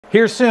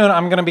Here soon,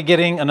 I'm going to be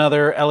getting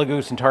another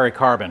Elegoo Centauri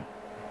Carbon.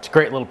 It's a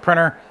great little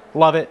printer.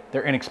 Love it.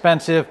 They're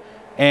inexpensive,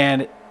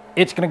 and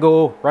it's going to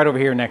go right over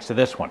here next to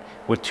this one.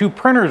 With two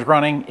printers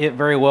running, it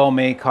very well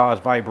may cause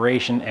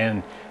vibration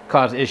and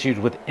cause issues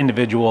with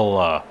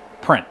individual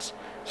prints.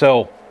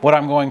 So what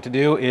I'm going to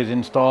do is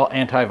install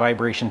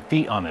anti-vibration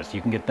feet on this.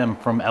 You can get them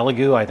from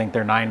Elegoo. I think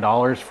they're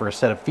 $9 for a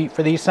set of feet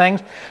for these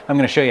things. I'm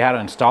going to show you how to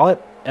install it,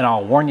 and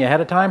I'll warn you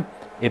ahead of time,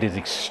 it is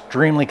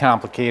extremely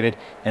complicated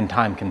and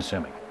time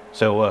consuming.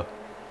 So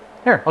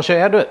here, I'll show you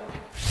how to do it.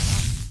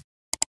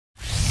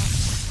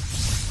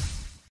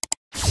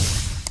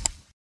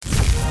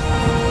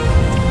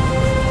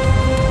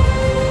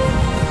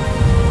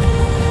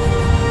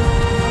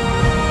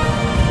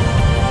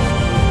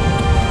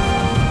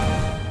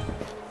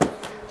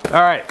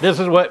 All right, this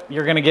is what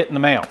you're gonna get in the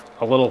mail,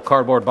 a little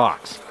cardboard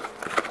box.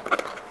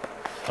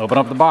 Open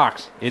up the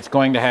box. It's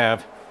going to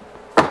have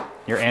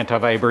your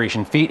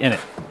anti-vibration feet in it.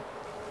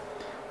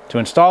 To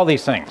install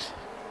these things,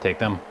 take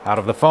them out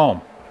of the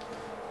foam.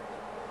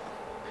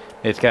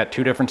 It's got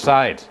two different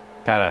sides.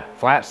 Got a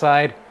flat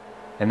side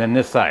and then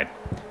this side.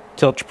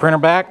 Tilt your printer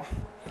back,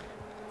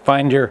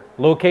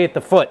 locate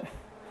the foot.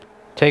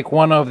 Take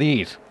one of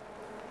these,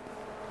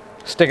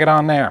 stick it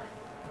on there.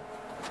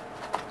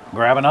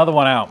 Grab another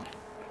one out.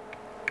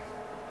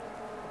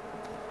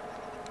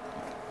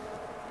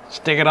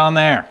 Stick it on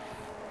there.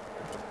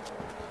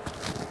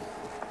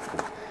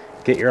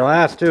 Get your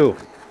last two.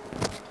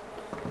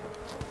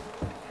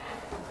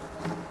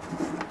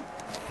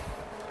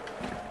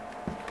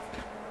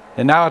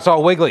 And now it's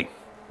all wiggly.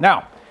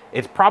 Now,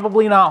 it's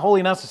probably not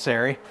wholly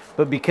necessary,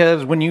 but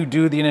because when you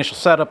do the initial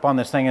setup on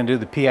this thing and do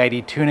the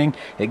PID tuning,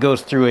 it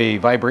goes through a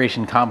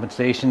vibration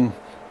compensation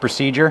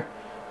procedure.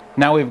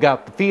 Now we've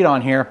got the feet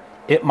on here,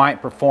 it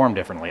might perform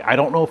differently. I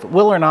don't know if it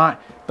will or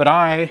not, but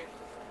I'm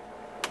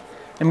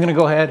gonna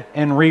go ahead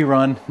and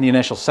rerun the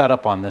initial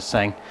setup on this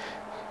thing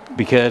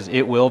because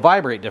it will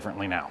vibrate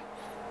differently now.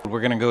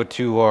 We're gonna go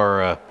to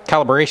our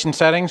calibration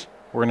settings.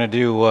 We're gonna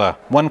do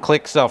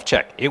one-click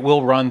self-check. It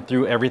will run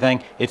through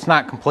everything. It's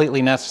not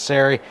completely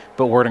necessary,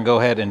 but we're gonna go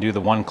ahead and do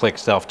the one-click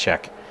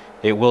self-check.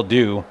 It will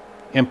do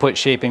input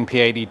shaping,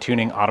 PID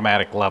tuning,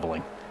 automatic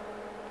leveling.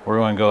 We're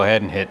gonna go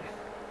ahead and hit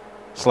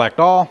select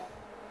all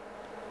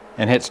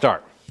and hit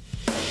start.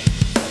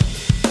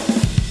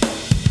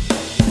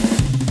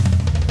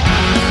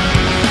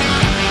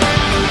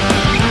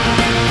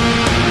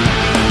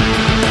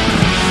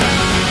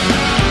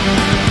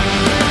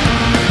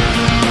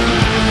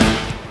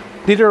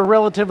 These are a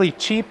relatively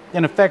cheap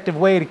and effective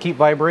way to keep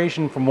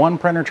vibration from one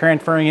printer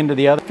transferring into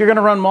the other. If you're going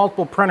to run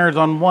multiple printers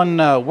on one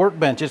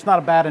workbench, it's not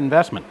a bad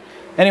investment.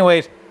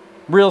 Anyways,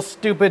 real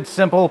stupid,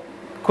 simple,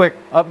 quick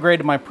upgrade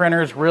to my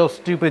printers. Real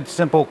stupid,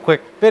 simple,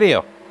 quick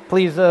video.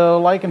 Please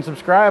like and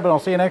subscribe, and I'll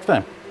see you next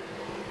time.